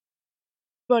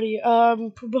buddy.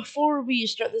 Before we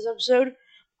start this episode,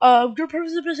 for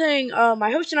purposes of saying,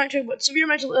 my host and I talk about severe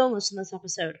mental illness in this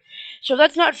episode. So if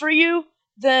that's not for you,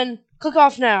 then click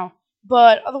off now.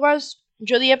 But otherwise,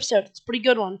 enjoy the episode. It's a pretty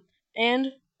good one.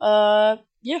 And,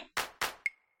 yeah.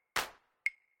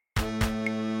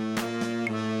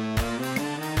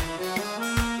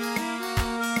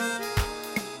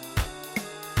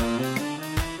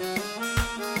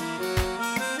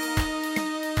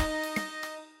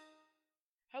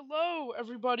 Hello,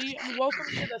 everybody, and welcome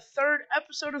to the third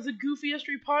episode of the Goofy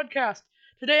History Podcast.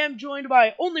 Today I'm joined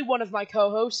by only one of my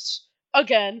co-hosts,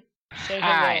 again. Say hello.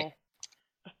 Hi.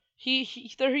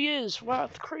 There he is. Wow,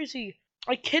 it's crazy.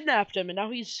 I kidnapped him, and now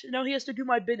he has to do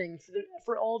my bidding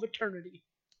for all of eternity.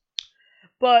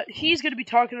 But he's going to be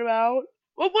talking about...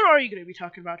 Well, what are you going to be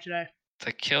talking about today?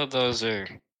 The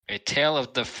Killdozer, a tale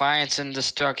of defiance and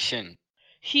destruction.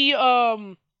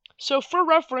 So for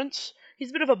reference, he's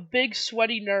a bit of a big,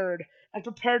 sweaty nerd and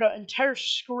prepared an entire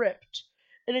script.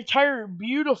 An entire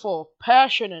beautiful,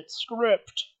 passionate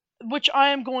script, which I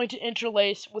am going to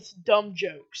interlace with dumb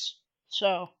jokes.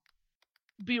 So,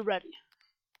 be ready.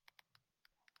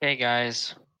 Hey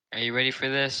guys, are you ready for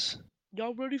this?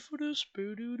 Y'all ready for this?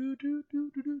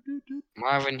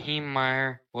 Marvin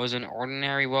Heemeyer was an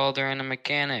ordinary welder and a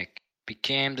mechanic.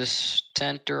 Became the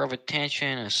center of attention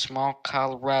in a small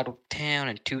Colorado town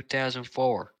in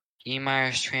 2004.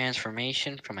 Heemeyer's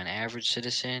transformation from an average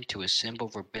citizen to a symbol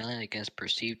of rebellion against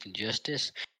perceived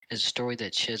injustice is a story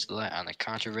that sheds light on the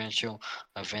controversial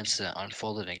events that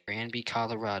unfolded in Granby,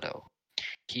 Colorado.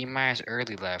 Heemeyer's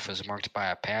early life was marked by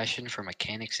a passion for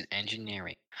mechanics and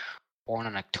engineering. Born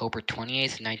on October 28,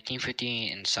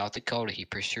 1958 in South Dakota, he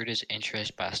pursued his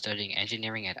interest by studying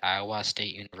engineering at Iowa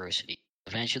State University.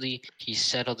 Eventually, he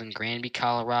settled in Granby,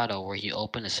 Colorado, where he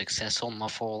opened a successful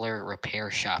muffler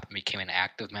repair shop and became an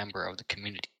active member of the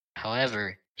community.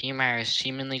 However, Heemeyer's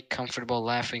seemingly comfortable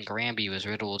life in Granby was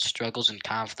riddled with struggles and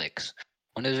conflicts.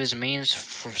 One of his main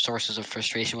sources of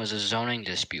frustration was a zoning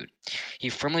dispute. He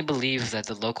firmly believed that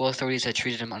the local authorities had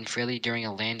treated him unfairly during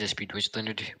a land dispute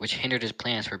which hindered his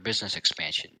plans for business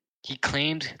expansion. He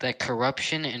claimed that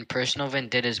corruption and personal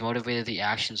vendettas motivated the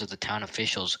actions of the town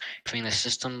officials, feeling the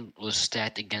system was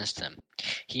stacked against them.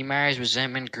 Heemeyer's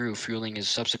resentment grew, fueling his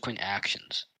subsequent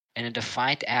actions. In a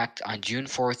defiant act on June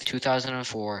 4,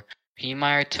 2004,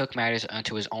 Heemeyer took matters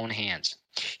into his own hands.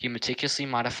 He meticulously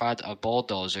modified a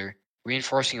bulldozer,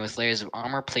 reinforcing it with layers of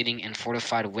armor plating and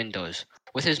fortified windows.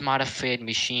 With his modified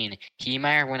machine,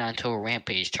 Heemeyer went onto a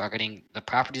rampage targeting the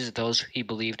properties of those he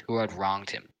believed who had wronged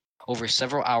him. Over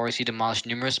several hours, he demolished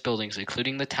numerous buildings,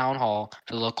 including the town hall,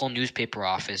 the local newspaper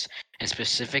office, and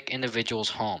specific individuals'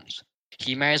 homes.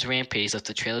 Heemeyer's rampage left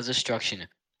a trail of destruction,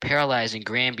 paralyzing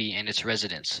Granby and its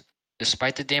residents.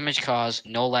 Despite the damage caused,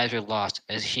 no lives were lost,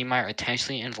 as Heemeyer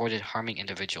intentionally avoided harming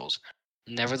individuals.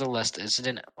 Nevertheless, the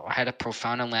incident had a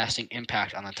profound and lasting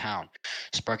impact on the town,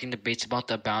 sparking debates about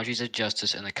the boundaries of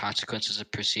justice and the consequences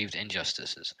of perceived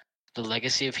injustices. The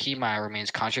legacy of Heemeyer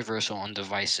remains controversial and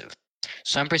divisive.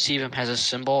 Some perceive him as a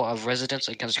symbol of resistance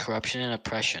against corruption and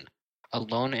oppression, a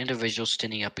lone individual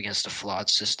standing up against a flawed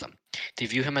system. They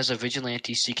view him as a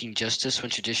vigilante seeking justice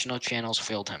when traditional channels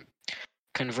failed him.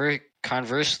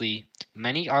 Conversely,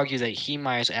 many argue that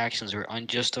Heemeyer's actions were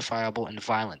unjustifiable and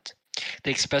violent.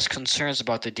 They express concerns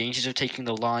about the dangers of taking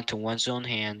the law into one's own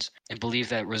hands and believe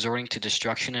that resorting to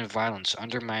destruction and violence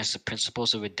undermines the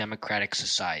principles of a democratic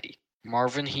society.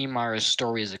 Marvin Heemeyer's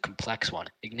story is a complex one,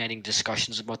 igniting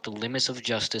discussions about the limits of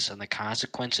justice and the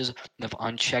consequences of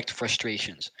unchecked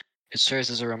frustrations. It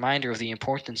serves as a reminder of the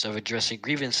importance of addressing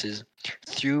grievances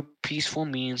through peaceful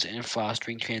means and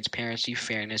fostering transparency,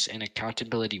 fairness, and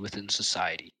accountability within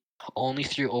society. Only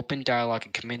through open dialogue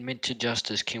and commitment to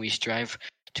justice can we strive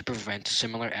to prevent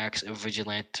similar acts of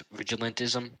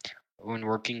vigilantism when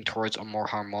working towards a more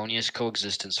harmonious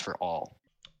coexistence for all.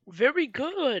 Very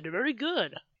good, very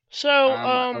good. So,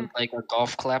 I'd like a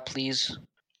golf clap, please.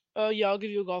 yeah, I'll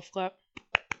give you a golf clap.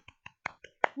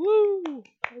 Woo!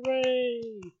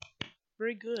 Hooray!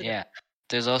 Very good. Yeah.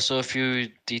 There's also a few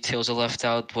details I left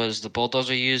out. Was the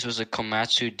bulldozer used was a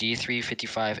Komatsu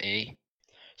D355A.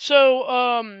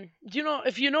 So, do you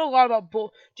know a lot about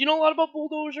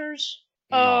bulldozers?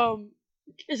 No.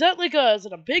 Is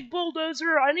it a big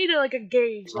bulldozer? I need a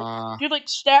gauge. Do you have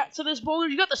stats of this bulldozer?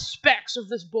 You got the specs of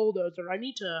this bulldozer. I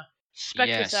need to spec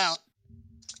this out.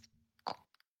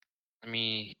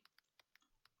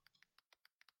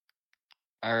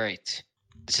 Alright.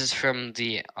 This is from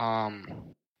the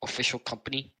official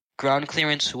company. Ground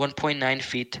clearance 1.9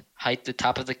 feet. Height the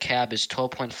top of the cab is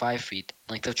 12.5 feet.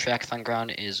 Length of track on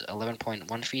ground is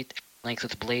 11.1 feet. Length of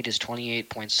the blade is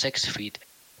 28.6 feet.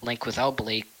 Length without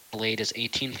blade is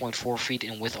 18.4 feet,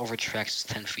 and width over tracks is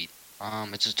 10 feet.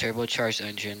 It's a turbocharged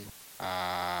engine.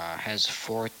 Has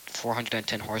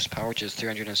 410 horsepower, which is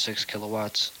 306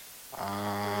 kilowatts.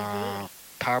 Really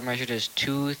Power measured is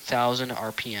 2,000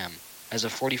 RPM. Has a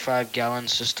 45-gallon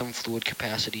system fluid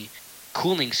capacity,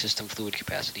 cooling system fluid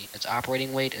capacity. Its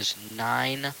operating weight is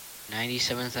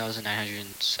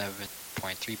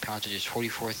 97,907.3 pounds, which is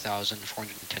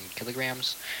 44,410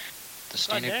 kilograms. The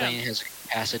standard plane has a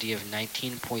capacity of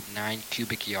 19.9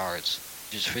 cubic yards,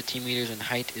 which is 15 meters, and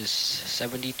height is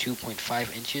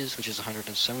 72.5 inches, which is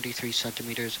 173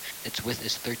 centimeters. Its width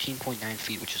is 13.9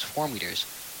 feet, which is 4 meters.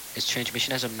 Its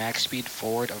transmission has a max speed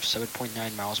forward of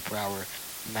 7.9 miles per hour.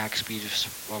 Max speed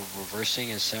of reversing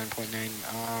is 7.9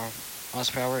 miles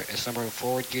per hour. Its number of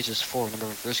forward gears is 4. Number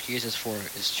of reverse gears is 4.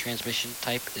 Its transmission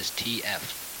type is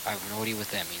TF. I have no idea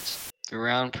what that means. The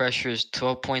ground pressure is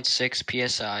 12.6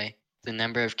 psi. The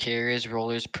number of carriers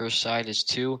rollers per side is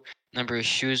 2. Number of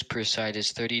shoes per side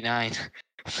is 39.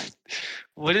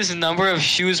 What does the number of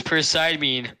shoes per side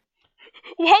mean?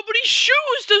 Well, how many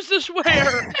shoes does this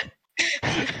wear?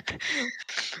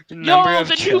 Number Yo, of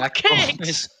the new track kicks.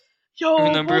 rollers.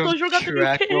 Yo, Number of Bulldozer got the new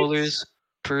track kicks. rollers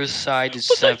per side is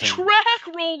What's 7. a track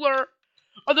roller?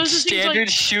 Are those the things Standard like...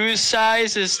 shoe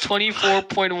size is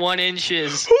 24.1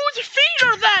 inches. Whose feet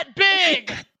are that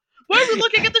big? Why are we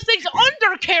looking at this thing's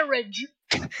undercarriage?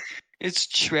 Its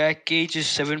track gauge is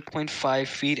 7.5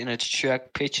 feet and its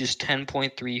track pitch is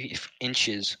 10.3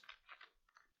 inches.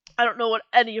 I don't know what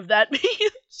any of that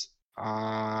means.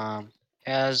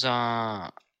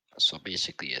 So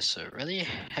basically it's a really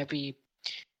heavy,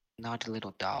 naughty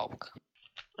little dog.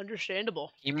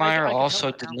 Understandable. Emeyer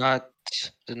also did not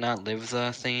live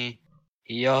the thingy.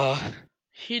 He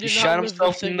shot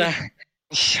himself in the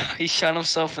he shot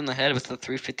himself in the head with a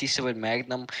 .357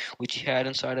 Magnum, which he had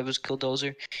inside of his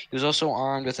Killdozer. He was also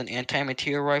armed with an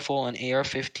anti-material rifle, an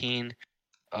AR-15.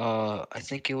 I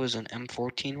think it was an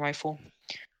M14 rifle.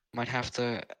 Might have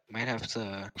to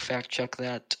fact check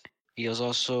that. He was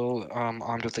also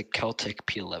armed with a Celtic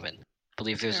P11. I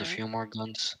believe there's a few more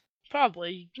guns.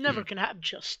 Probably. You never can have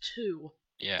just 2.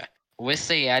 Yeah. With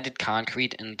the added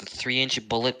concrete and the 3-inch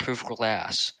bulletproof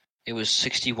glass, it was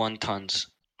 61 tons.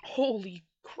 Holy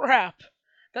crap.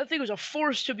 That thing was a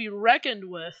force to be reckoned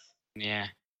with. Yeah.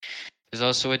 There's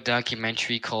also a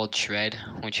documentary called Shred,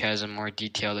 which has a more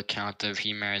detailed account of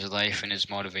He-Man's life and his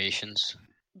motivations.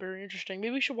 Very interesting.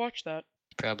 Maybe we should watch that.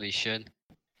 Probably should.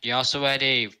 He also had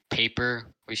a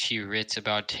paper which he wrote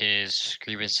about his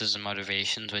grievances and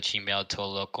motivations, which he mailed to a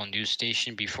local news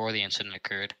station before the incident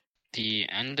occurred. The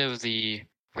end of the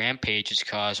rampage was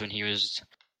caused when he was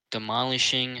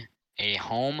demolishing a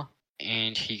home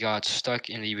and he got stuck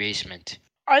in the basement.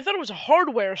 I thought it was a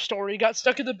hardware store he got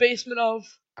stuck in the basement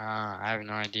of. I have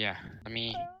no idea.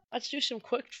 Let's do some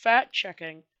quick fact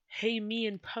checking. Hey, me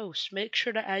in post, make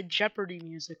sure to add Jeopardy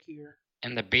music here.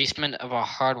 In the basement of a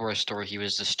hardware store he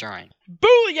was destroying.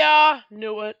 Booyah!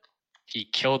 Knew it. He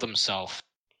killed himself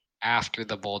after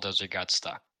the bulldozer got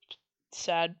stuck.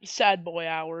 Sad boy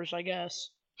hours, I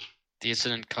guess. The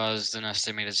incident caused an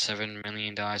estimated $7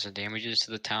 million of damages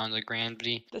to the town of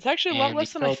Granby. That's actually a lot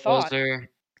less than I thought.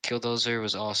 Killdozer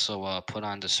was also put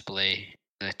on display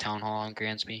at the town hall in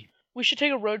Granby. We should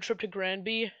take a road trip to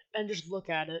Granby and just look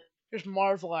at it. Just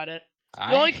marvel at it.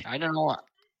 I don't know what.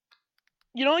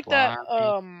 You know, like that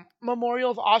memorial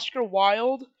of Oscar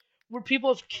Wilde, where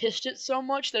people have kissed it so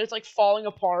much that it's like falling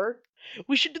apart?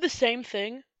 We should do the same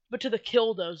thing, but to the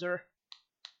Killdozer.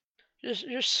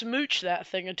 Just smooch that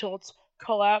thing until it's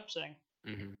collapsing.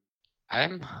 Mm-hmm. I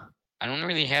don't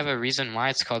really have a reason why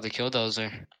it's called the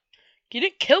Killdozer. He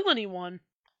didn't kill anyone.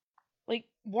 Like,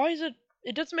 why is it?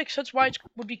 It doesn't make sense why it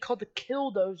would be called the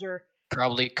Killdozer.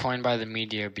 Probably coined by the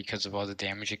media because of all the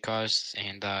damage it caused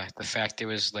and the fact it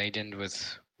was laden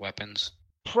with weapons.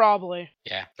 Probably.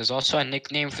 Yeah. There's also a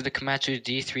nickname for the Komatsu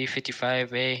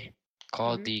D355A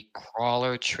called the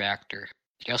Crawler Tractor.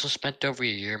 He also spent over a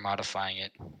year modifying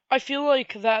it. I feel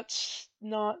like that's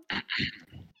not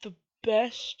the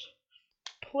best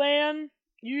plan.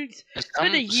 You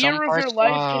spend a year of your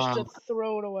life just to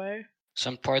throw it away.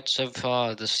 Some parts of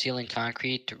the steel and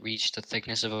concrete reach the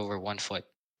thickness of over 1 foot.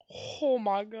 Oh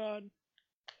my god.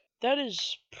 That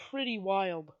is pretty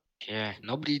wild. Yeah,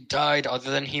 nobody died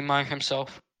other than He-Man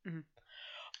himself.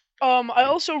 I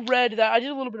also read that, I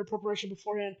did a little bit of preparation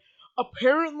beforehand.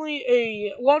 Apparently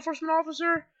a law enforcement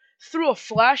officer threw a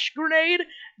flash grenade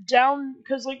down,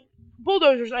 because like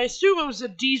bulldozers, I assume it was a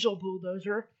diesel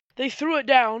bulldozer. They threw it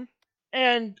down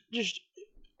and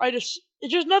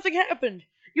nothing happened.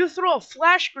 You throw a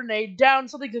flash grenade down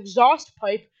something's exhaust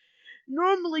pipe,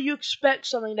 Normally you expect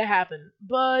something to happen,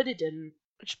 but it didn't.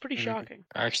 It's pretty shocking.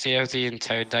 I actually have the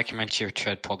entire documentary of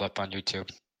Tread pulled up on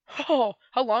YouTube. Oh,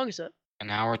 how long is it? 1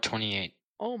 hour 28.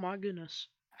 Oh my goodness.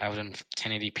 I was in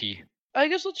 1080p. I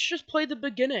guess let's just play the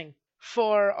beginning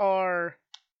for our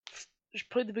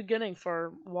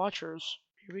watchers.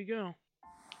 Here we go.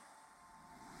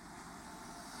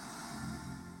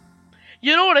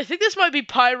 You know what? I think this might be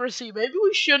piracy. Maybe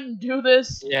we shouldn't do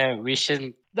this. Yeah, we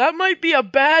shouldn't. That might be a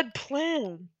bad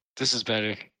plan. This is better.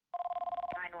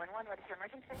 911, what is your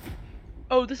emergency?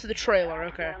 Oh, this is the trailer.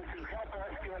 Okay. You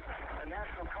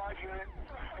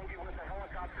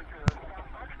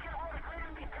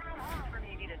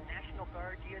need a National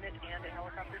Guard unit and a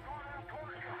helicopter.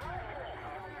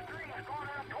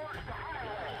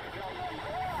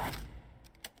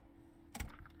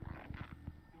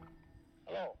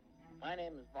 Hello, my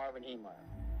name is Marvin Heemeyer.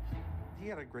 He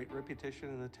had a great reputation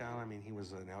in the town. I mean, he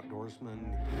was an outdoorsman.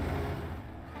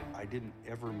 I didn't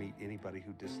ever meet anybody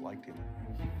who disliked him.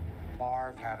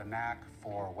 Marv had a knack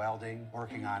for welding,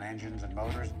 working on engines and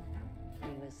motors. He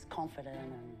was confident,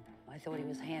 and I thought he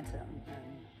was handsome,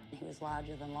 and he was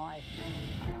larger than life.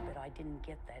 But I didn't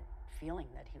get that feeling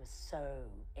that he was so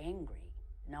angry.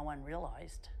 No one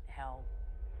realized how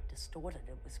distorted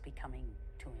it was becoming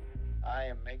to him. I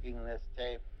am making this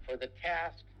tape for the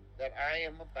task that I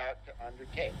am about to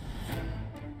undertake.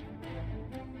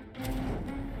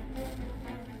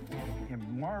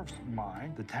 In Marv's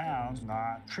mind, the town's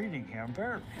not treating him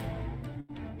fairly.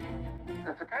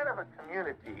 It's a kind of a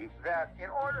community that in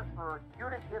order for you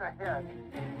to get ahead,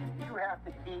 you have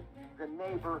to keep the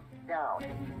neighbor down.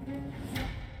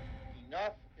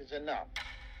 Enough is enough.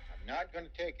 I'm not going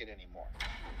to take it anymore.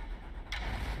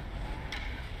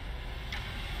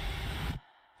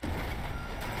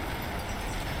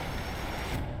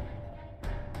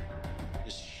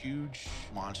 This huge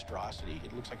monstrosity,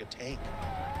 it looks like a tank.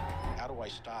 How do I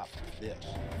stop this?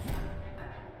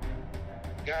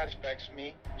 God expects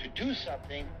me to do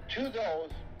something to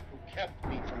those who kept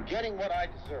me from getting what I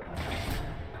deserve.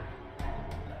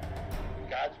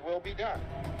 God's will be done.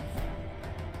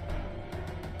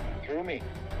 Through me.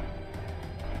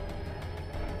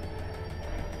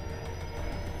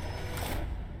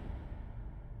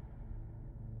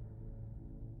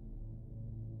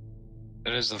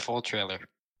 That is the full trailer.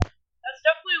 That's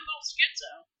definitely a little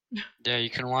schizo. Yeah, you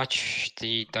can watch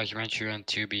the documentary on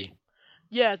Tubi.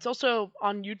 Yeah, it's also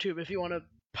on YouTube if you want to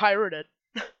pirate it.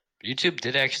 YouTube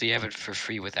did actually have it for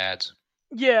free with ads.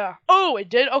 Yeah. Oh, it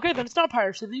did? Okay, then it's not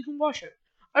piracy. Then you can watch it.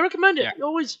 I recommend it. Yeah. You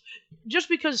always, just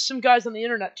because some guys on the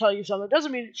internet tell you something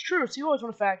doesn't mean it's true, so you always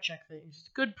want to fact check things. It's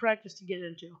good practice to get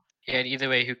into. Yeah, and either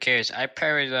way, who cares? I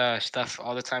pirate stuff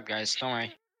all the time, guys. Don't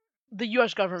worry. The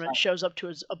U.S. government shows up to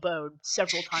his abode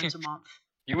several times a month.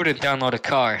 You wouldn't download a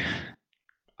car.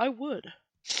 I would.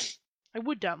 I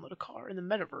would download a car in the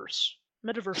metaverse.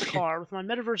 Metaverse car with my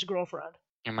metaverse girlfriend.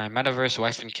 And my metaverse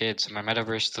wife and kids. My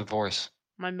metaverse divorce.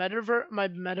 My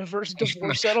metaverse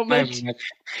divorce settlement. My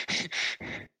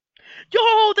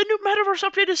Yo, the new metaverse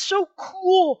update is so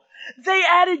cool. They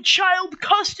added child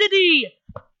custody.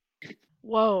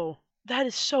 Whoa, that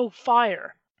is so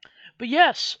fire. But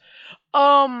yes,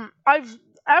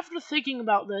 after thinking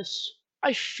about this,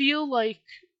 I feel like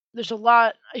there's a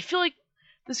lot. I feel like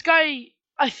this guy.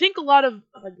 I think a lot of.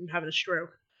 I'm having a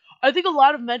stroke. I think a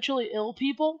lot of mentally ill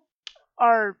people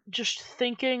are just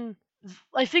thinking.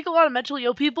 I think a lot of mentally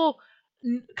ill people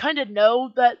kind of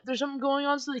know that there's something going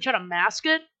on, so they try to mask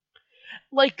it.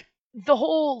 Like the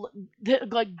whole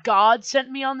like God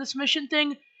sent me on this mission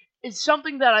thing is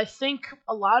something that I think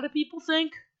a lot of people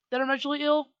think that are mentally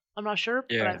ill. I'm not sure,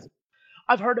 Yeah. but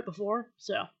I've heard it before,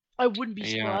 so I wouldn't be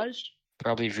Yeah. surprised.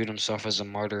 Probably viewed himself as a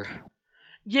martyr.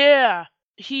 Yeah,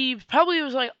 he probably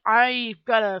was like, I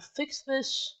gotta fix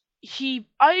this. I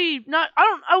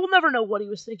will never know what he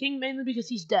was thinking, mainly because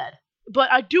he's dead.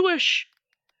 But I do wish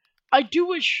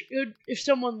if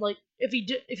someone like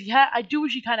I do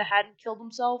wish he kind of hadn't killed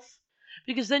himself,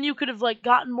 because then you could have like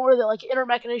gotten more of the like inner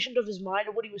machination of his mind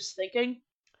and what he was thinking.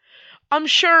 I'm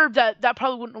sure that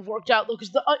probably wouldn't have worked out though,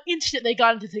 because the instant they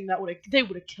got into the thing they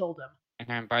would have killed him.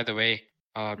 And by the way,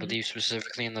 I believe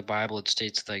specifically in the Bible it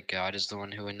states that God is the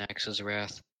one who enacts his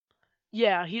wrath.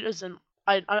 Yeah, he doesn't.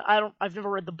 I've never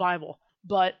read the Bible,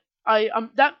 but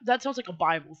that sounds like a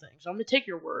Bible thing, so I'm gonna take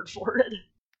your word for it.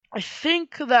 I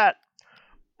think that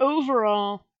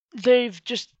overall they've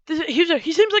just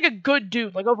he seems like a good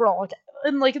dude. Like overall,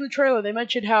 in the trailer they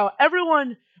mentioned how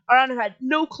everyone around him had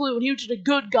no clue, and he was just a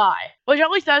good guy. Which at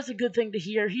least that's a good thing to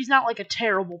hear. He's not like a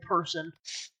terrible person.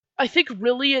 I think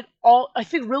really all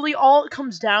it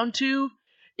comes down to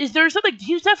is there's something.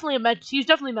 He's definitely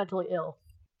mentally ill.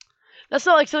 That's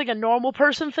not like something a normal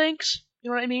person thinks. You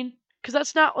know what I mean? Because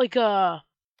that's not like a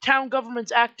town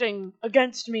government's acting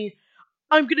against me.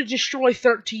 I'm gonna destroy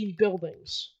 13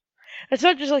 buildings. It's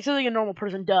not just like something a normal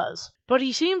person does. But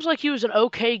he seems like he was an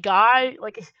okay guy.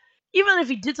 Like, even if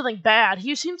he did something bad,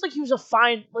 he seems like he was a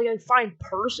fine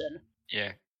person.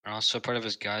 Yeah, and also part of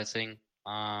his God thing.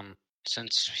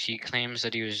 Since he claims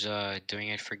that he was doing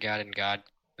it for God and God,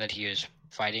 that he was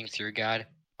fighting through God.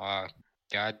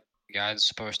 God's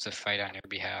supposed to fight on your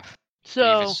behalf. I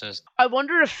believe So it says. I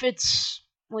wonder if it's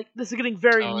like, this is getting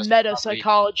very So it's meta probably-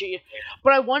 psychology,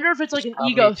 but I wonder if it's like an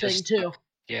probably ego just, thing too.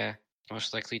 Yeah,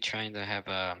 most likely trying to have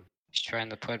he's trying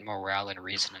to put morale and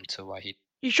reason into why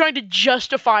He's trying to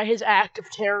justify his act of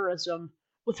terrorism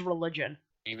with religion.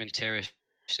 even terrorists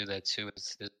do that too.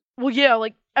 Well, yeah,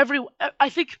 like I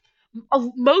think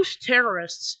most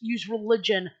terrorists use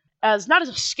religion as not as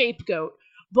a scapegoat,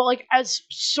 but like as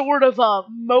sort of a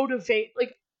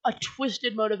a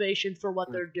twisted motivation for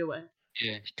what they're doing.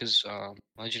 Yeah, because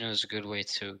religion is a good way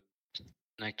to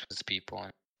connect with people.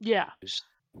 And Yeah.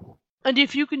 And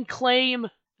if you can claim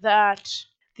that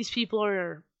these people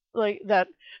are like that,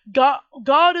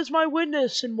 God is my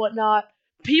witness and whatnot,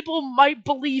 people might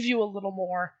believe you a little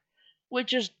more,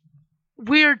 which is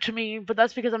weird to me, but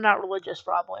that's because I'm not religious,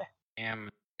 probably.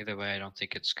 Either way, I don't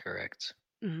think it's correct.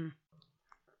 Mm-hmm.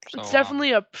 So, it's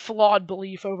definitely a flawed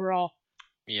belief overall.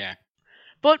 Yeah.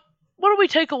 But what do we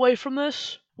take away from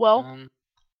this? Well,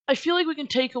 I feel like we can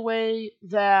take away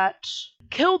that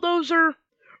Killdozer,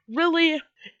 really,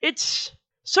 it's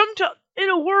sometimes in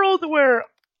a world where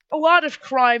a lot of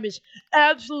crime is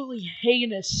absolutely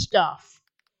heinous stuff,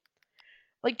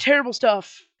 like terrible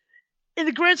stuff. In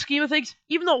the grand scheme of things,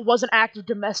 even though it was an act of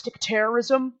domestic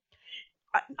terrorism,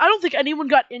 I don't think anyone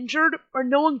got injured, or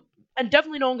and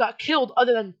definitely no one got killed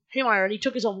other than Haymire, and he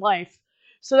took his own life.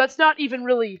 So that's not even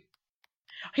really.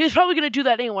 He was probably going to do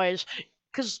that anyways,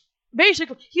 because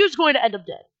basically he was going to end up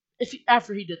dead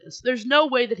after he did this. There's no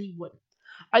way that he wouldn't.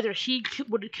 Either he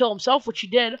would kill himself, which he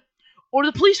did, or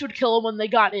the police would kill him when they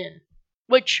got in.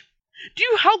 Which,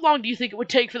 how long do you think it would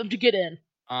take for them to get in?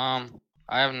 I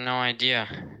have no idea.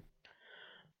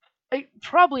 It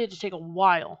probably had to take a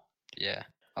while. Yeah.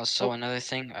 Also, another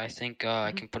thing I think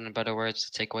I can put in better words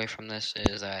to take away from this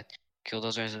is that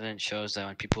Killdozer incident shows that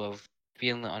when people have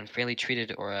been unfairly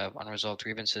treated or have unresolved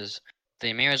grievances,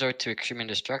 they may resort to extreme and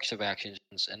destructive actions,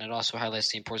 and it also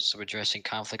highlights the importance of addressing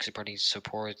conflicts and providing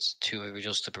support to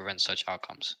individuals to prevent such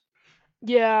outcomes.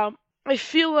 Yeah, I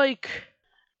feel like,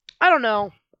 I don't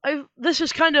know. This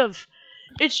is kind of,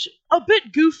 it's a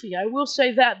bit goofy, I will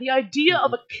say that. The idea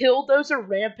of a Killdozer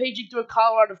rampaging through a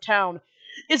Colorado town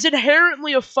is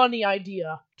inherently a funny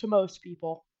idea to most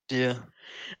people. Yeah.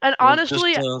 And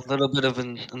honestly, just a little bit of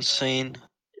insane.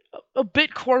 A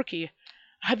bit quirky.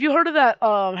 Have you heard of that?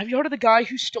 Have you heard of the guy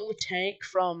who stole a tank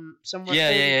from somewhere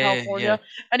in California,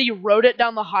 and he rode it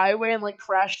down the highway and like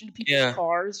crashed into people's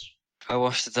cars? I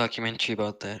watched a documentary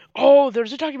about that. Oh,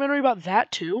 there's a documentary about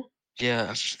that too? Yeah,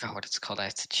 I forgot what it's called. I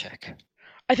have to check.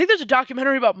 I think there's a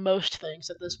documentary about most things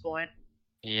at this point.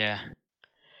 Yeah.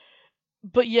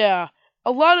 But yeah,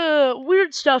 a lot of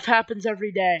weird stuff happens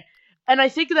every day. And I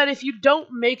think that if you don't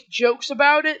make jokes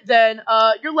about it, then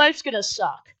your life's gonna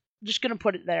suck. I'm just gonna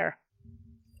put it there.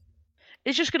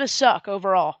 It's just gonna suck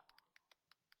overall.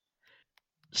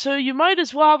 So you might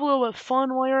as well have a little bit of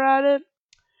fun while you're at it.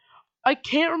 I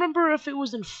can't remember if it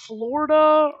was in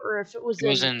Florida or if it was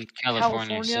in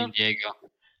California, San Diego.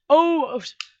 Oh,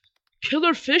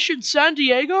 Killer Fish in San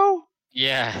Diego?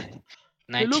 Yeah.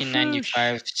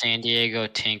 1995 San Diego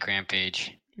tank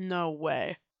rampage. No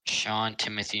way. Sean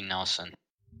Timothy Nelson.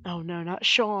 Oh no, not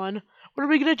Sean. What are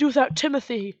we gonna do without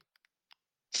Timothy?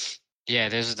 Yeah,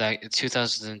 there's that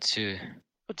 2002.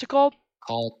 What's it called?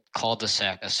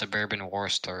 Cul-de-sac, a suburban war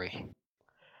story.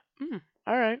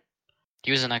 Alright.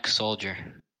 He was an ex-soldier.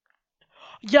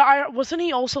 Yeah, wasn't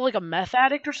he also like a meth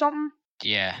addict or something?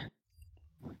 Yeah.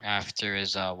 After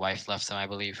his wife left him, I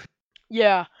believe.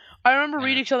 Yeah, I remember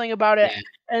reading something about it,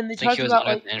 and they talked about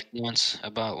like influence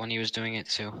about when he was doing it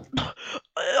too.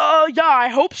 Yeah, I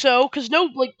hope so, because no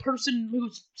person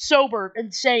who's sober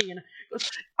and sane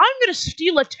goes, I'm gonna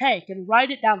steal a tank and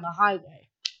ride it down the highway.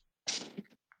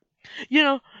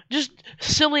 Just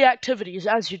silly activities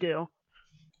as you do.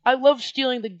 I love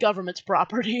stealing the government's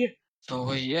property.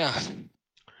 Oh yeah.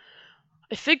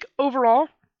 I think overall,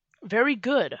 very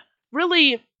good.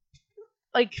 Really,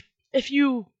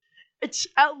 it's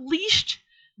at least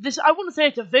this. I wouldn't say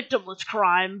it's a victimless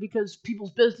crime because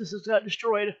people's businesses got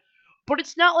destroyed, but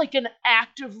it's not like an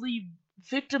actively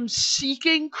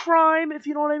victim-seeking crime, if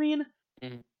you know what I mean.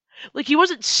 Like, he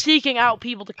wasn't seeking out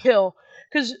people to kill.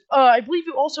 Because I believe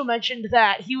you also mentioned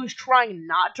that he was trying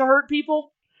not to hurt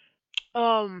people.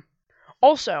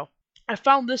 Also, I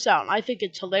found this out, and I think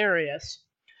it's hilarious.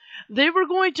 They were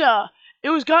going to.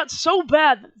 It got so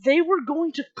bad that they were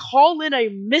going to call in a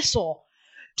missile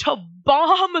to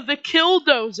bomb the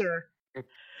Killdozer,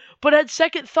 but had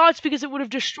second thoughts because it would have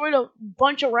destroyed a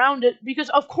bunch around it. Because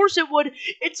of course it would.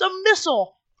 It's a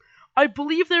missile. I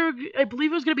believe it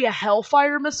was going to be a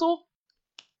Hellfire missile.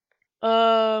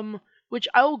 Which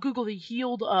I will Google the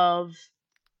yield of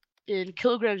in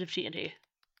kilograms of TNT.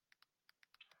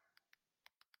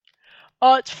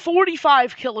 It's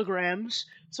 45 kilograms,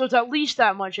 so it's at least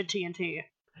that much in TNT.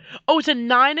 Oh, it's a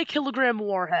 9 kilogram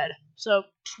warhead, so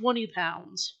 20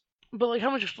 pounds. But, like, how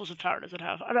much explosive power does it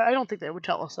have? I don't think they would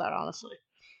tell us that, honestly.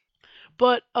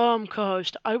 But,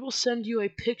 co-host, I will send you a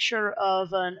picture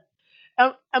of an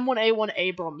M1A1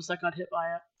 Abrams that got hit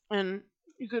by it, and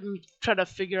you can try to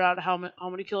figure out how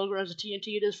many kilograms of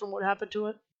TNT it is from what happened to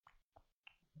it.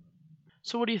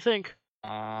 So what do you think?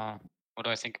 What do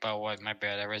I think about what? My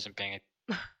bad, I wasn't paying it.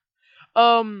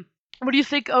 What do you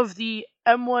think of the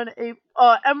M1A1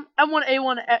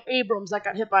 Abrams that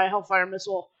got hit by a Hellfire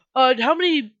missile? How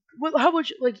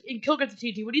much, like, in kilograms of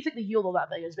TNT, what do you think the yield of that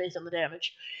thing is based on the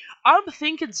damage? I'm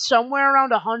thinking somewhere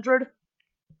around 100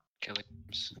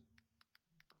 kilograms.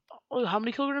 Oh, how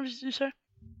many kilograms did you say?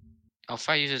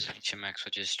 Hellfire uses HMX,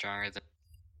 which is stronger than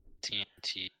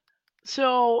TNT.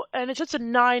 So, and it's just a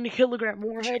 9 kilogram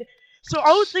warhead. So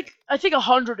I think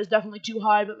 100 is definitely too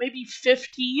high, but maybe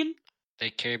 15? They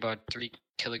carry about 3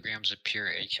 kilograms of pure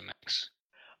HMX.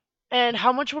 And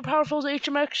how much more powerful is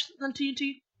HMX than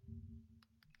TNT?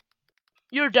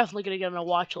 You're definitely going to get on a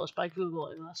watch list by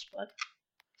Googling this, but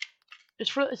it's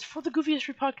for the Goofy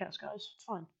History Podcast, guys. It's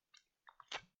fine.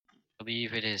 I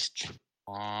believe it is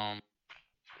 25%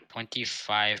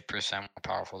 more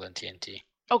powerful than TNT.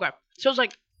 Okay, so it's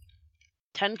like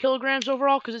 10 kilograms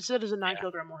overall, because it said it's a 9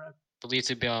 kilogram warhead. I believe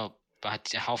to be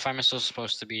about Hellfire missile is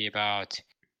supposed to be about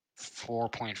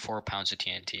 4.4 pounds of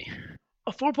TNT.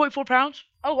 4.4 pounds?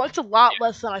 Oh, that's a lot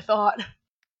less than I thought.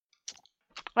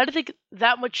 I didn't think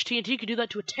that much TNT could do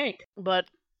that to a tank, but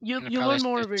you learn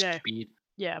more every day. Speed.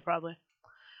 Yeah, probably.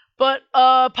 But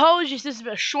apologies, this is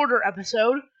a shorter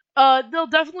episode. They'll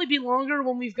definitely be longer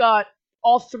when we've got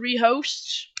all 3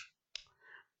 hosts.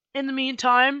 In the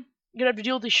meantime, you're gonna have to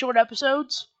deal with these short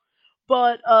episodes.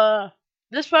 But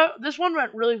this one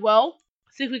went really well.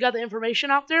 I think we got the information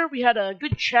out there. We had a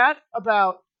good chat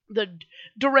about the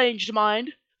deranged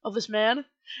mind of this man.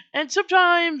 And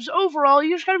sometimes, overall,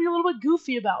 you just gotta be a little bit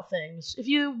goofy about things. If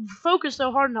you focus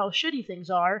so hard on how shitty things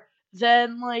are,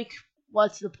 then, like,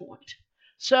 what's the point?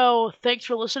 So, thanks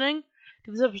for listening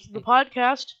to this episode of the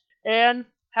podcast, and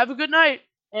have a good night.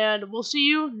 And we'll see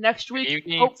you next week. Good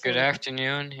evening, hopefully. good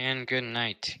afternoon, and good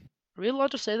night. Are we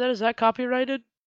allowed to say that? Is that copyrighted?